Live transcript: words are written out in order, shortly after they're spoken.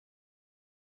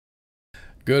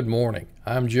Good morning.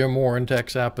 I'm Jim Warren,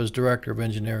 TXAPA's Director of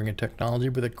Engineering and Technology,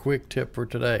 with a quick tip for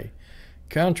today.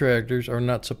 Contractors are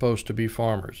not supposed to be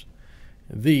farmers.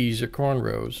 These are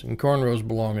cornrows, and cornrows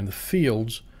belong in the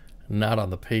fields, not on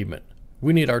the pavement.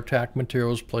 We need our tack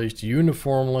materials placed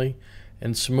uniformly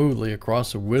and smoothly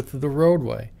across the width of the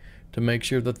roadway to make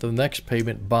sure that the next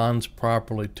pavement bonds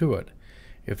properly to it.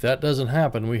 If that doesn't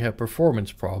happen, we have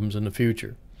performance problems in the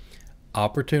future.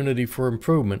 Opportunity for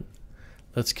improvement.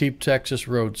 Let's keep Texas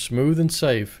roads smooth and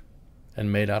safe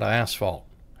and made out of asphalt.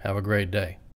 Have a great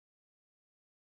day.